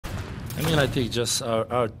I mean, I think just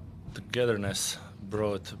our togetherness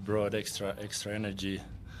brought extra energy,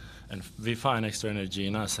 and we find extra energy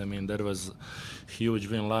in us. I mean, that was huge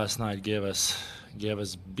win last night. Gave us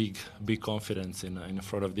big confidence in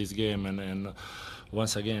front of this game, and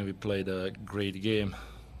once again we played a great game.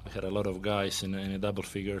 We had a lot of guys in double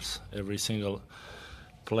figures. Every single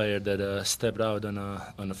player that stepped out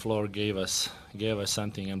on the floor gave us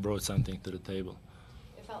something and brought something to the table.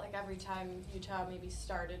 It felt like every time Utah maybe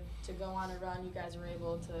started to go on a run, you guys were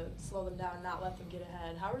able to slow them down, not let them get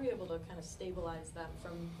ahead. How were you able to kind of stabilize them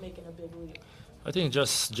from making a big lead? I think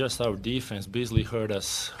just our defense. Beasley hurt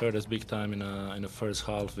us big time in the first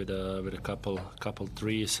half with a couple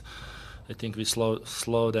threes. I think we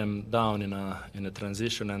slow them down in a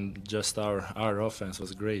transition, and just our offense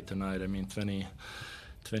was great tonight. I mean,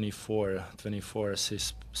 24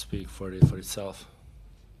 assists speak for itself.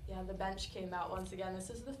 Yeah, the bench came out once again. This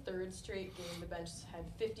is the third straight game the bench had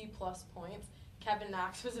 50-plus points. Kevin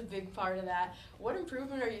Knox was a big part of that. What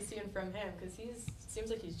improvement are you seeing from him? Because seems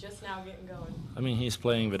like he's just now getting going. I mean, he's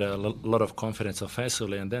playing with a lot of confidence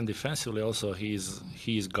offensively, and then defensively also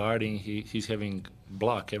he's guarding. He's having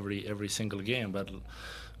block every single game. But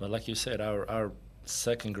like you said, our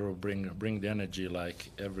second group bring the energy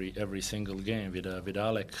like every single game with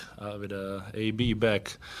Alec with AB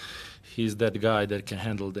back. He's that guy that can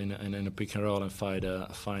handle in a pick and roll and find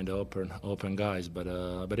open guys. But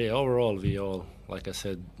yeah, overall we all, like I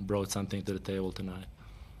said, brought something to the table tonight.